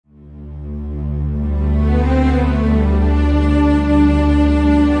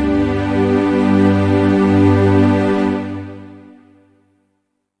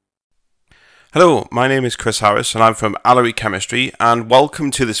Hello, my name is Chris Harris and I'm from Allery Chemistry, and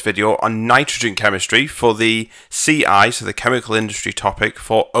welcome to this video on nitrogen chemistry for the CI, so the chemical industry topic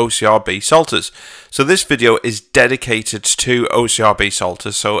for OCR salters. So this video is dedicated to OCR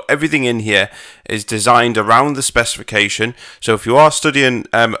salters, so everything in here is designed around the specification. So if you are studying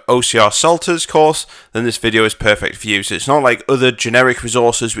OCR salters course, then this video is perfect for you. So it's not like other generic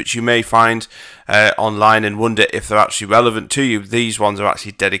resources which you may find online and wonder if they're actually relevant to you. These ones are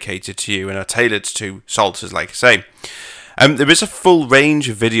actually dedicated to you and are tailored to salters, like I say. There is a full range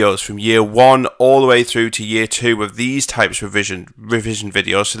of videos from year 1 all the way through to year 2 of these types of revision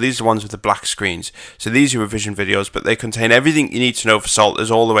videos. So these are the ones with the black screens. So these are revision videos, but they contain everything you need to know for salters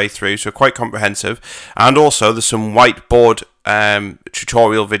all the way through, so quite comprehensive. And also there's some whiteboard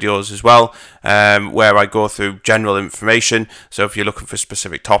tutorial videos as well, where I go through general information. So if you're looking for a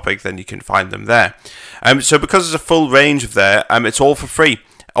specific topic, then you can find them there. So because there's a full range of there, it's all for free.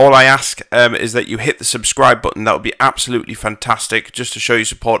 All I ask is that you hit the subscribe button. That would be absolutely fantastic, just to show your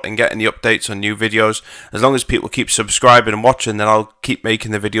support and getting the updates on new videos. As long as people keep subscribing and watching, then I'll keep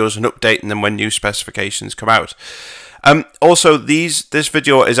making the videos and updating them when new specifications come out. Also, this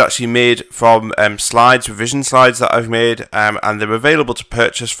video is actually made from revision slides that I've made, and they're available to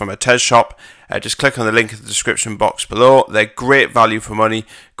purchase from a TES shop. Just click on the link in the description box below. They're great value for money,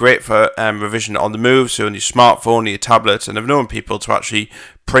 great for revision on the move, so on your smartphone or your tablet. And I've known people to actually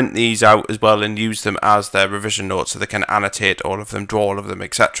print these out as well and use them as their revision notes, so they can annotate all of them, draw all of them,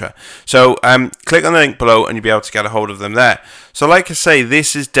 etc. So click on the link below and you'll be able to get a hold of them there. So like I say,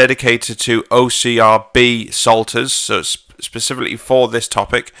 this is dedicated to OCR salters, so it's specifically for this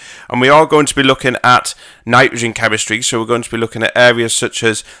topic, and we are going to be looking at nitrogen chemistry. So we're going to be looking at areas such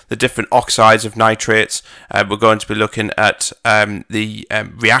as the different oxides of nitrates. We're going to be looking at the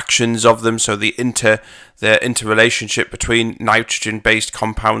reactions of them, so the interrelationship between nitrogen-based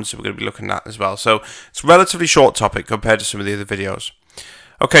compounds. So we're going to be looking at that as well. So it's a relatively short topic compared to some of the other videos.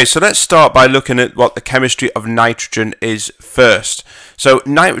 Okay, so let's start by looking at what the chemistry of nitrogen is first. So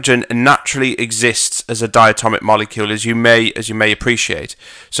nitrogen naturally exists as a diatomic molecule, as you may appreciate.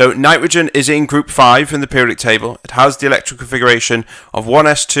 So nitrogen is in group 5 in the periodic table. It has the electron configuration of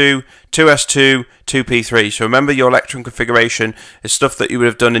 1s2, 2s2, 2p3. So remember, your electron configuration is stuff that you would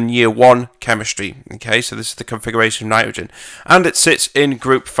have done in year 1 chemistry. Okay, so this is the configuration of nitrogen, and it sits in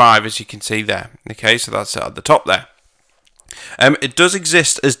group 5, as you can see there. Okay, so that's at the top there. It does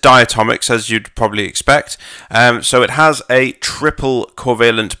exist as diatomics, as you'd probably expect. So it has a triple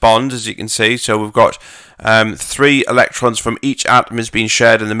covalent bond, as you can see. So we've got 3 electrons from each atom is being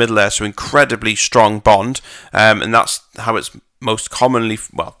shared in the middle there, so incredibly strong bond. And that's how it's most commonly,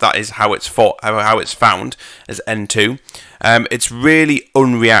 well, that is how it's found as N2. It's really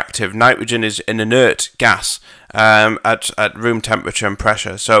unreactive. Nitrogen is an inert gas at room temperature and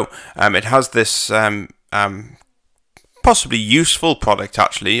pressure. So it has this possibly useful product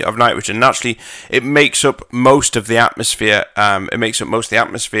actually of nitrogen. And actually, it makes up most of the atmosphere. It makes up most of the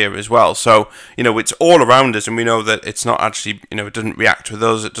atmosphere as well. So it's all around us, and we know that it's not actually it doesn't react with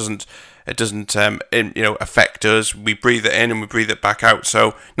us. It doesn't affect us. We breathe it in and we breathe it back out.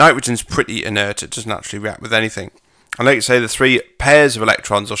 So nitrogen's pretty inert. It doesn't actually react with anything. And like I say, the 3 pairs of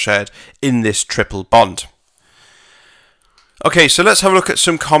electrons are shared in this triple bond. Okay, so let's have a look at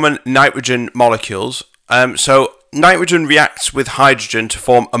some common nitrogen molecules. So nitrogen reacts with hydrogen to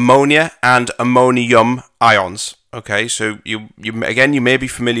form ammonia and ammonium ions. Okay, so you may be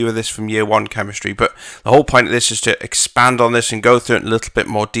familiar with this from year 1 chemistry, but the whole point of this is to expand on this and go through it in a little bit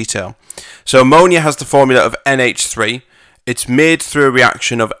more detail. So ammonia has the formula of NH3. It's made through a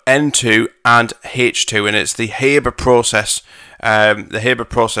reaction of N2 and H2, and it's the Haber process. The Haber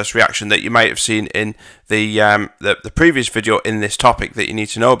process reaction that you might have seen in the previous video in this topic, that you need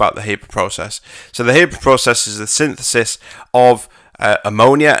to know about the Haber process. So the Haber process is the synthesis of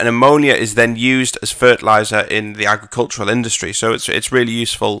ammonia, and ammonia is then used as fertilizer in the agricultural industry. So it's really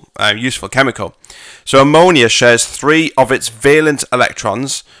useful chemical. So ammonia shares 3 of its valent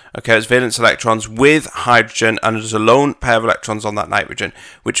electrons. Okay, it's valence electrons with hydrogen, and there's a lone pair of electrons on that nitrogen,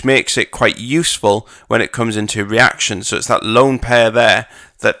 which makes it quite useful when it comes into reaction. So it's that lone pair there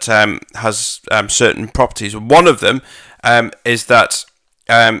that has certain properties. One of them is that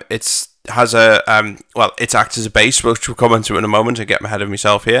it acts as a base, which we'll come into in a moment and get ahead of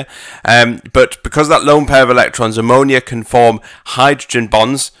myself here. But because that lone pair of electrons, ammonia can form hydrogen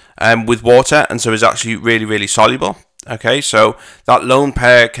bonds with water, and so is actually really, really soluble. Okay, so that lone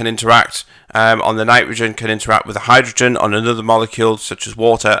pair can interact on the nitrogen can interact with a hydrogen on another molecule such as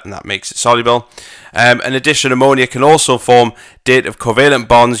water, and that makes it soluble. In addition, ammonia can also form dative covalent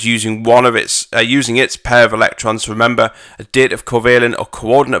bonds using its pair of electrons. Remember, a dative covalent or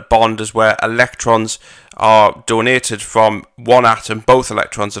coordinate bond is where electrons are donated from one atom. Both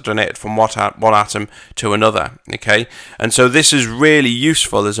electrons are donated from one atom to another. Okay, and so this is really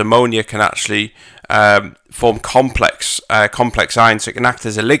useful, as ammonia can actually form complex ions. So it can act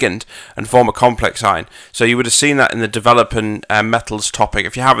as a ligand and form a complex ion. So you would have seen that in the developing metals topic.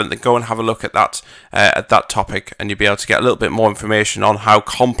 If you haven't, then go and have a look at that topic, and you'll be able to get a little bit more information on how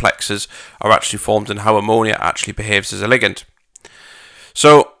complexes are actually formed and how ammonia actually behaves as a ligand.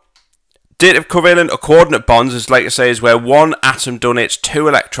 So dative covalent or coordinate bonds is, like I say, is where one atom donates 2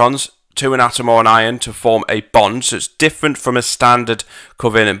 electrons to an atom or an ion to form a bond. So it's different from a standard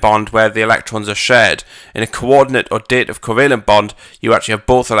covalent bond where the electrons are shared. In a coordinate or dative covalent bond, you actually have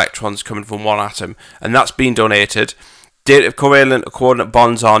both electrons coming from one atom, and that's being donated. Dative covalent or coordinate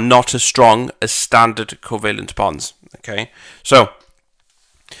bonds are not as strong as standard covalent bonds. Okay, so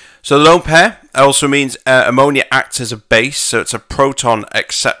the lone pair also means ammonia acts as a base, so it's a proton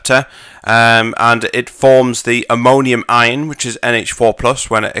acceptor, and it forms the ammonium ion, which is NH4+,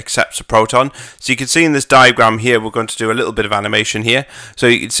 when it accepts a proton. So you can see in this diagram here, we're going to do a little bit of animation here. So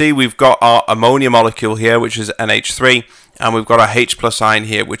you can see we've got our ammonia molecule here, which is NH3, and we've got our H+ ion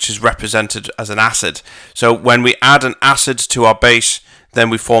here, which is represented as an acid. So when we add an acid to our base, then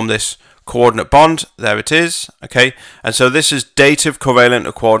we form this coordinate bond. There it is. Okay, and so this is dative covalent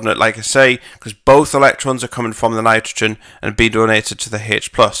or coordinate, like I say, because both electrons are coming from the nitrogen and be donated to the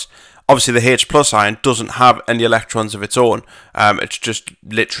H+. Obviously the H+ ion doesn't have any electrons of its own. It's just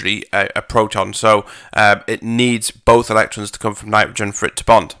literally a proton, so it needs both electrons to come from nitrogen for it to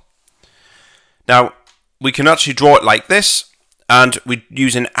bond. Now we can actually draw it like this, and we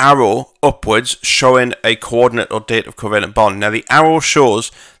use an arrow upwards showing a coordinate or dative covalent bond. Now the arrow shows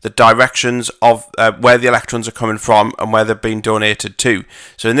the directions of where the electrons are coming from and where they're being donated to.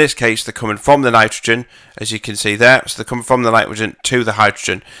 So in this case, they're coming from the nitrogen, as you can see there. So they're coming from the nitrogen to the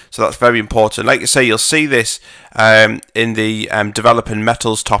hydrogen. So that's very important. Like I say, you'll see this in the developing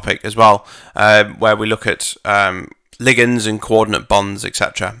metals topic as well, where we look at ligands and coordinate bonds,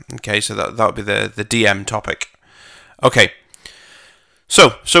 etc. Okay, so that would be the DM topic. Okay.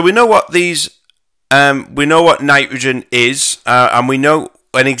 So we know what these, we know what nitrogen is, and we know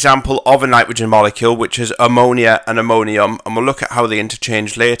an example of a nitrogen molecule, which is ammonia and ammonium, and we'll look at how they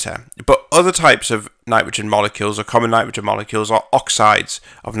interchange later. But other types of nitrogen molecules, or common nitrogen molecules, are oxides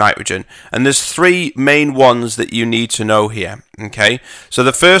of nitrogen, and there's 3 main ones that you need to know here. Okay, so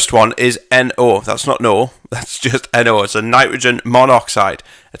the first one is NO. That's not no, that's just NO. It's a nitrogen monoxide.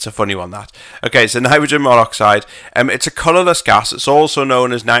 It's a funny one, that. Okay, so nitrogen monoxide. It's a colourless gas. It's also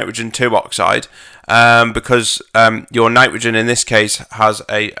known as nitrogen 2 oxide, because your nitrogen in this case has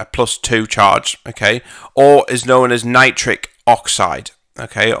a +2 charge. Okay, or is known as nitric oxide.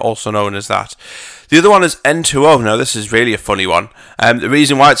 Okay, also known as that. The other one is N2O. Now, this is really a funny one. The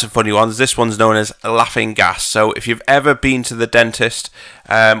reason why it's a funny one is this one's known as laughing gas. So if you've ever been to the dentist,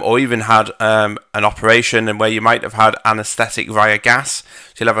 or even had an operation and where you might have had anaesthetic via gas,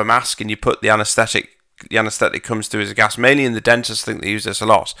 so you'll have a mask and you put the anaesthetic comes through as a gas. Mainly in the dentists, I think they use this a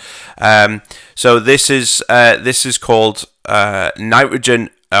lot. So this is called dinitrogen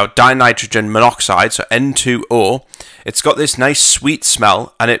monoxide, so N2O. It's got this nice sweet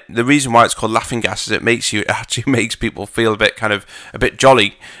smell, and the reason why it's called laughing gas is it actually makes people feel a bit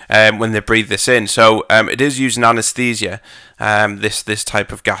jolly when they breathe this in. So it is used in anesthesia, this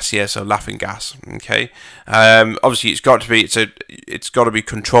type of gas here, so laughing gas. Okay, obviously it's got to be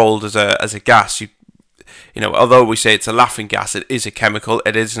controlled as a gas. You know, although we say it's a laughing gas, it is a chemical,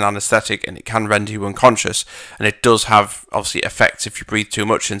 it is an anaesthetic, and it can render you unconscious, and it does have, obviously, effects if you breathe too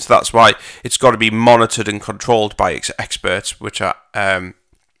much, and so that's why it's got to be monitored and controlled by experts, which are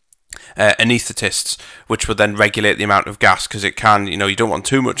anaesthetists, which would then regulate the amount of gas, because it can, you don't want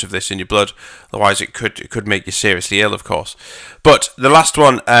too much of this in your blood, otherwise it could make you seriously ill, of course. But the last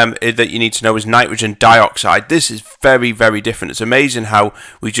one that you need to know is nitrogen dioxide. This is very, very different. It's amazing how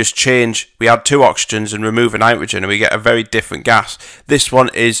we add 2 oxygens and remove a nitrogen and we get a very different gas. This one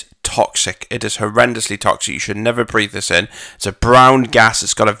is toxic. It is horrendously toxic. You should never breathe this in. It's a brown gas.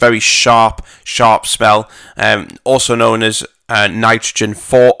 It's got a very sharp smell, also known as nitrogen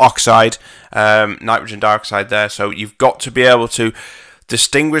 4 oxide, nitrogen dioxide there. So you've got to be able to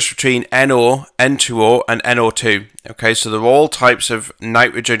distinguish between NO, N2O, and NO2. Okay, so they're all types of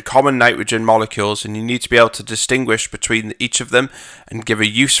nitrogen, common nitrogen molecules, and you need to be able to distinguish between each of them and give a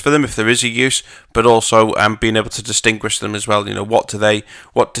use for them if there is a use, but also being able to distinguish them as well. You know,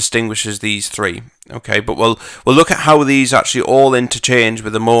 what distinguishes these three. Okay, but we'll look at how these actually all interchange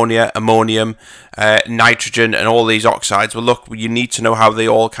with ammonia, ammonium, nitrogen, and all these oxides. Well, look, you need to know how they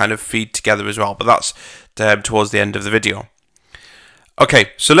all kind of feed together as well, but that's towards the end of the video.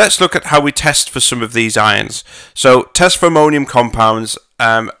 Okay, so let's look at how we test for some of these ions. So test for ammonium compounds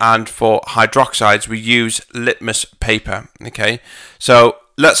and for hydroxides, we use litmus paper. Okay, so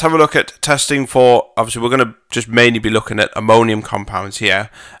let's have a look at testing for, obviously we're going to just mainly be looking at ammonium compounds here,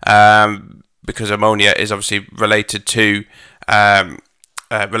 because ammonia is obviously related to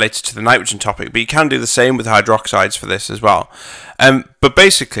the nitrogen topic, but you can do the same with hydroxides for this as well. But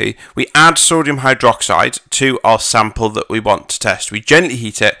basically, we add sodium hydroxide to our sample that we want to test. We gently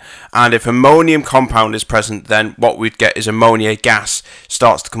heat it, and if ammonium compound is present, then what we'd get is ammonia gas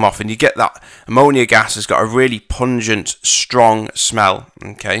starts to come off, and you get that ammonia gas has got a really pungent, strong smell.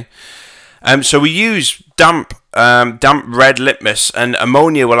 Okay, so we use damp red litmus, and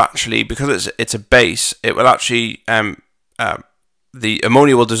ammonia will actually, because it's a base, it will actually the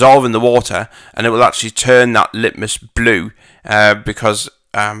ammonia will dissolve in the water, and it will actually turn that litmus blue because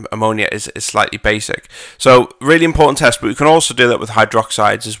ammonia is slightly basic. So really important test, but we can also do that with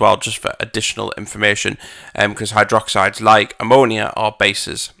hydroxides as well, just for additional information, because hydroxides, like ammonia, are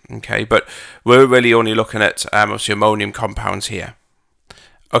bases. Okay, but we're really only looking at obviously ammonium compounds here.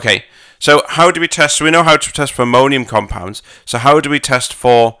 Okay, so how do we test? So we know how to test for ammonium compounds. So how do we test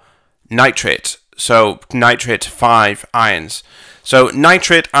for nitrate? So nitrate 5 ions. So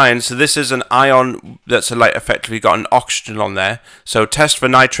nitrate ions, so this is an ion that's like effectively got an oxygen on there. So test for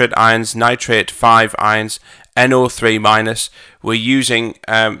nitrate ions, nitrate 5 ions, NO3 minus. We're using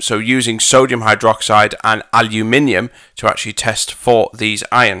using sodium hydroxide and aluminium to actually test for these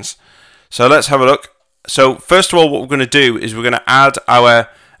ions. So let's have a look. So first of all, what we're going to do is we're going to add our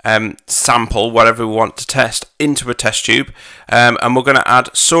sample, whatever we want to test, into a test tube, and we're going to add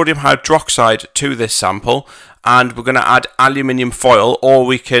sodium hydroxide to this sample, and we're going to add aluminium foil, or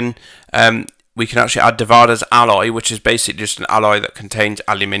we can actually add Devada's alloy, which is basically just an alloy that contains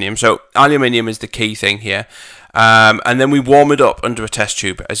aluminium. So aluminium is the key thing here, and then we warm it up under a test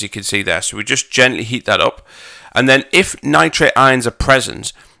tube, as you can see there. So we just gently heat that up, and then if nitrate ions are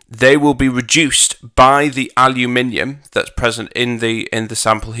present, they will be reduced by the aluminium that's present in the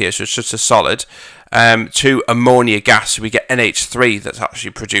sample here. So it's just a solid to ammonia gas. So we get NH3 that's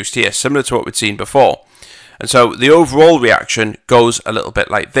actually produced here, similar to what we'd seen before. And so the overall reaction goes a little bit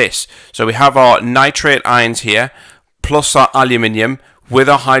like this. So we have our nitrate ions here, plus our aluminium, with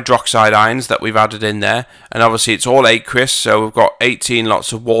our hydroxide ions that we've added in there, and obviously it's all aqueous, so we've got 18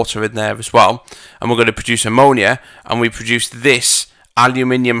 lots of water in there as well, and we're going to produce ammonia, and we produce this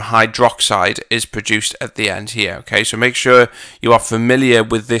aluminium hydroxide is produced at the end here. Okay, so make sure you are familiar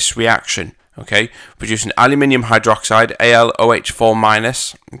with this reaction. Okay, producing aluminium hydroxide, AlOH4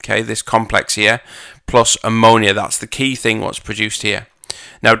 minus, okay, this complex here, plus ammonia. That's the key thing what's produced here.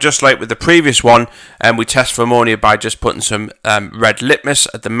 Now, just like with the previous one, we test for ammonia by just putting some red litmus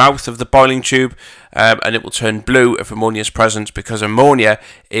at the mouth of the boiling tube, and it will turn blue if ammonia is present, because ammonia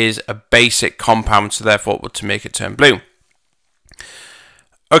is a basic compound, so therefore it will to make it turn blue.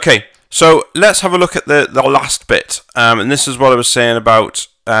 Okay, so let's have a look at the last bit, and this is what I was saying about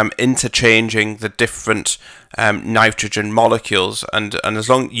interchanging the different nitrogen molecules, and as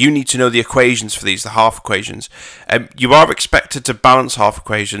long you need to know the equations for these, the half equations. You are expected to balance half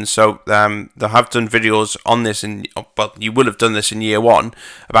equations, so they have done videos on this well, you will have done this in year 1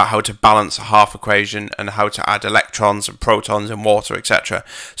 about how to balance a half equation and how to add electrons and protons and water, etc.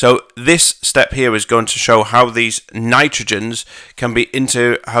 So this step here is going to show how these nitrogens can be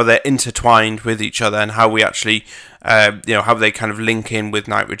how they're intertwined with each other, and how we actually how they kind of link in with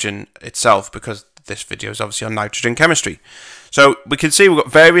nitrogen itself, because this video is obviously on nitrogen chemistry. So we can see we've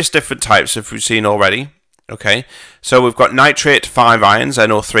got various different types, if we've seen already. Okay, so we've got nitrate 5 ions,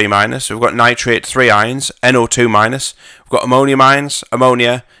 NO3 minus. We've got nitrate 3 ions, NO2 minus. We've got ammonium ions,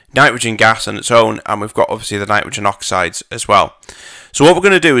 ammonia, nitrogen gas on its own, and we've got obviously the nitrogen oxides as well. So what we're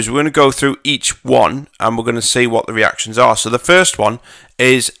going to do is we're going to go through each one, and we're going to see what the reactions are. So the first one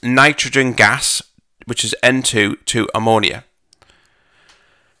is nitrogen gas, which is N2 to ammonia.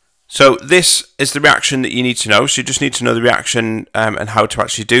 So this is the reaction that you need to know. So you just need to know the reaction and how to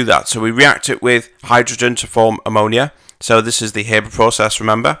actually do that. So we react it with hydrogen to form ammonia. So this is the Haber process,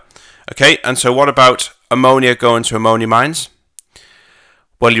 remember? Okay, and so what about ammonia going to ammonium ions?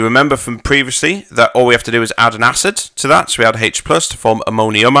 Well, you remember from previously that all we have to do is add an acid to that. So we add H plus to form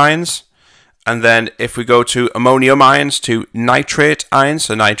ammonium ions. And then if we go to ammonium ions to nitrate ions,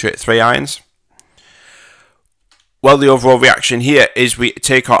 so nitrate 3 ions. Well, the overall reaction here is we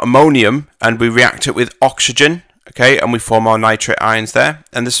take our ammonium and we react it with oxygen, okay, and we form our nitrate ions there.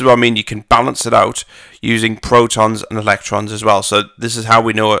 And this is what I mean, you can balance it out using protons and electrons as well. So this is how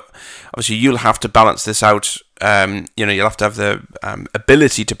we know it. Obviously, you'll have to balance this out. You know, you'll have to have the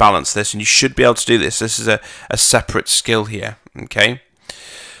ability to balance this, and you should be able to do this. This is a separate skill here, okay?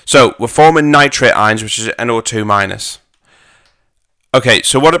 So we're forming nitrate ions, which is NO2 minus. Okay,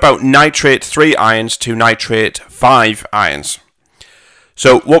 so what about nitrate 3 ions to nitrate 5 ions?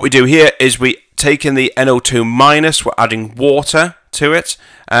 So what we do here is we take in the NO2 minus, we're adding water to it,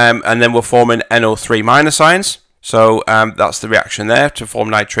 and then we're forming NO3 minus ions. So that's the reaction there to form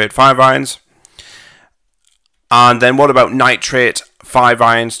nitrate 5 ions. And then what about nitrate 5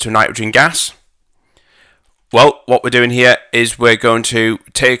 ions to nitrogen gas? Well, what we're doing here is we're going to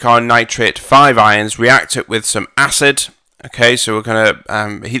take our nitrate 5 ions, react it with some acid. Okay, so we're going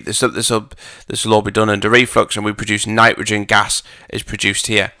to heat this up. This will all be done under reflux, and we produce nitrogen gas is produced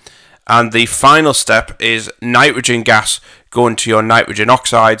here. And the final step is nitrogen gas going to your nitrogen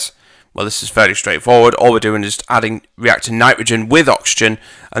oxides. Well, this is fairly straightforward. All we're doing is reacting nitrogen with oxygen,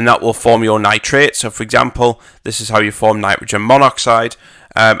 and that will form your nitrate. So, for example, this is how you form nitrogen monoxide.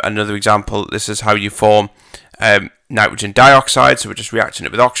 Another example, this is how you form nitrogen dioxide. So we're just reacting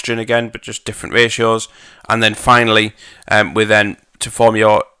it with oxygen again, but just different ratios. And then finally, to form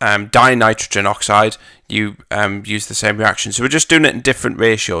your dinitrogen oxide, you use the same reaction. So we're just doing it in different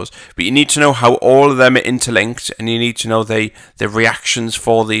ratios, but you need to know how all of them are interlinked, and you need to know the reactions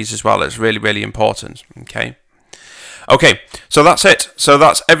for these as well. It's really, really important. Okay, so that's it. So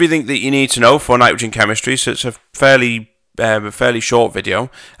that's everything that you need to know for nitrogen chemistry. So it's a fairly short video.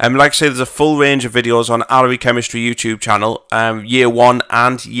 Like I say, there's a full range of videos on Allery Chemistry YouTube channel, year 1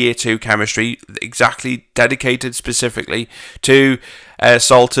 and year 2 chemistry, exactly dedicated specifically to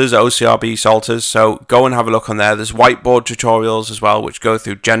salters, OCRB salters. So go and have a look on there. There's whiteboard tutorials as well, which go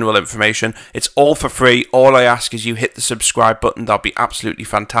through general information. It's all for free. All I ask is you hit the subscribe button. That'll be absolutely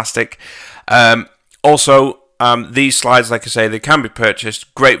fantastic. Also, these slides, like I say, they can be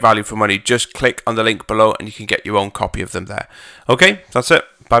purchased. Great value for money. Just click on the link below and you can get your own copy of them there. Okay, that's it.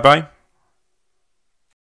 Bye-bye.